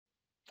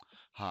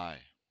Hi,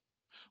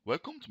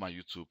 welcome to my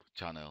YouTube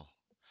channel.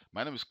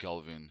 My name is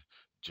Kelvin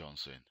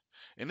Johnson.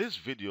 In this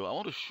video, I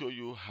want to show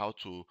you how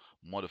to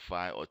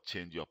modify or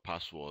change your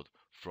password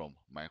from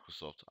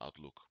Microsoft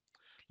Outlook.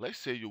 Let's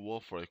say you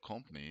work for a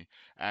company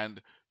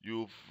and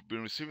you've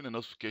been receiving a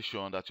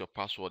notification that your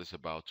password is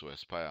about to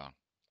expire.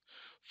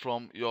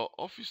 From your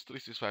Office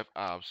 365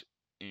 apps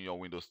in your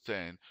Windows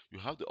 10, you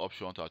have the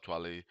option to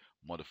actually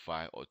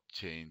modify or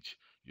change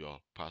your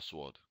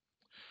password.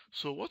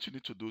 So what you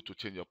need to do to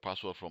change your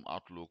password from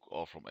Outlook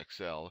or from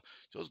Excel,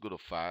 just go to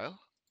File,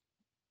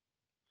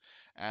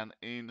 and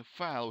in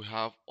File we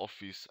have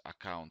Office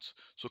Accounts.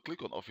 So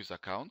click on Office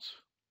Accounts,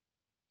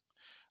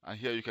 and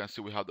here you can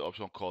see we have the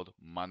option called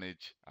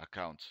Manage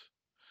Accounts.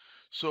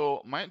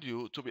 So mind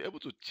you, to be able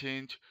to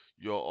change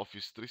your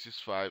Office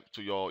 365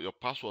 to your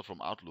password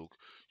from Outlook,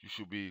 you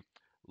should be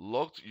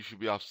logged, you should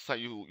be have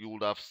you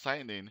would have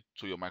signed in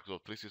to your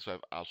Microsoft 365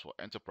 apps for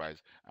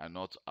Enterprise and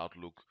not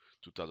Outlook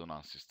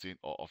 2016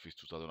 or Office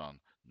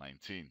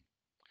 2019.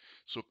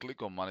 So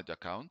click on Manage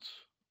Account.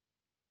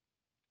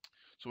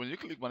 So when you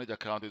click Manage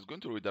Account, it's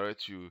going to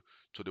redirect you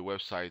to the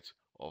website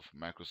of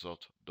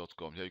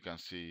Microsoft.com. Here you can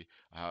see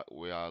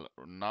we are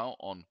now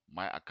on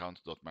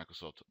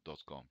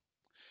myaccount.microsoft.com.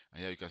 And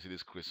here you can see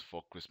this Chris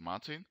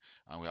Martin,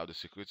 and we have the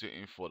security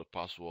info, the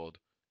password,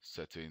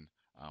 setting,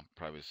 and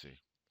privacy.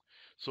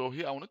 So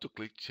here I wanted to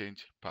click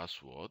Change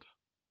Password.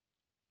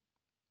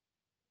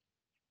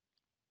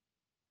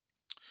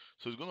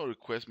 So it's going to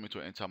request me to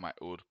enter my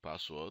old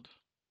password.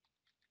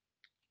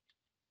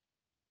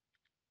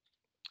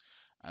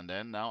 And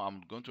then now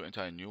I'm going to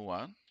enter a new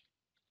one.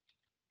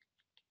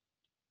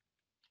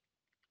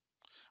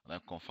 And then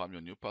confirm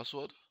your new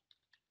password.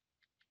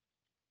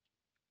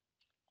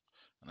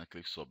 And I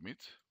click Submit.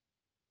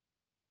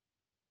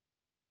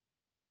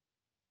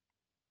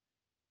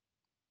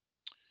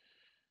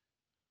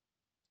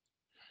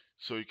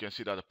 So you can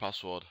see that the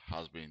password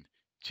has been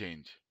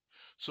changed.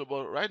 So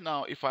but right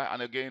now, if I,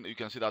 and again you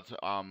can see that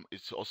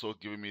it's also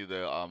giving me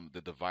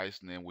the device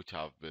name which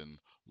I've been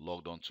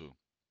logged onto.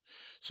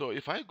 So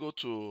if I go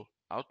to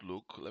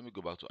Outlook, let me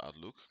go back to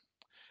Outlook,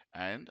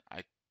 and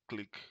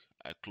click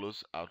I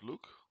close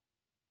Outlook,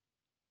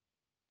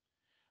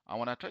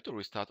 and when I try to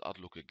restart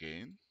Outlook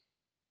again,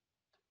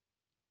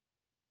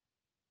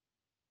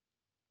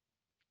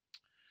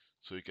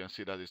 so you can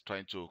see that it's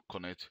trying to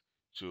connect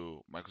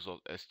to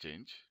Microsoft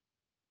Exchange.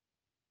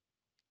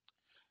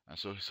 And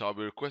so I'll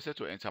be requested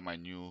to enter my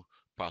new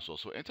password.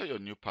 So enter your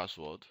new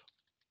password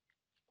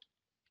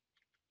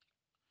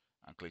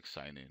and click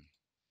sign in.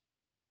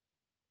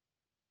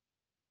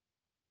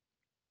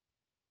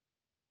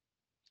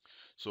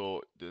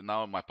 So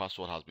now my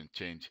password has been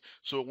changed.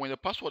 So when your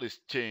password is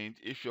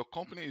changed, if your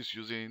company is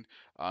using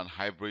an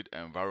hybrid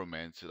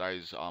environment, that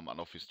is an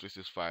Office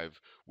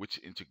 365 which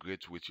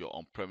integrates with your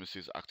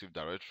on-premises Active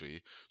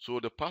Directory,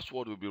 so the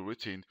password will be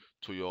written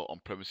to your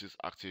on-premises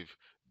Active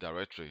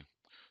Directory.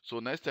 So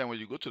next time when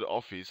you go to the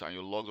office and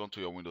you log on to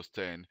your Windows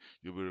 10,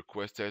 you'll be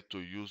requested to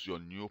use your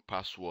new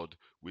password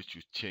which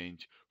you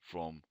change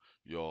from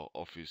your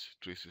Office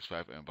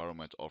 365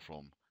 environment or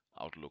from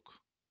Outlook.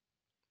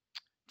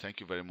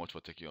 Thank you very much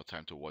for taking your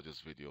time to watch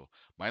this video.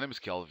 My name is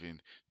Kelvin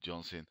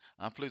Johnson,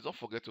 and please don't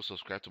forget to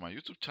subscribe to my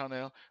YouTube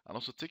channel and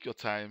also take your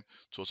time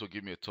to also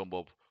give me a thumb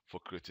up for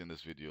creating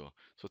this video.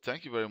 So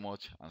thank you very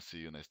much and see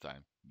you next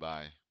time.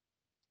 Bye.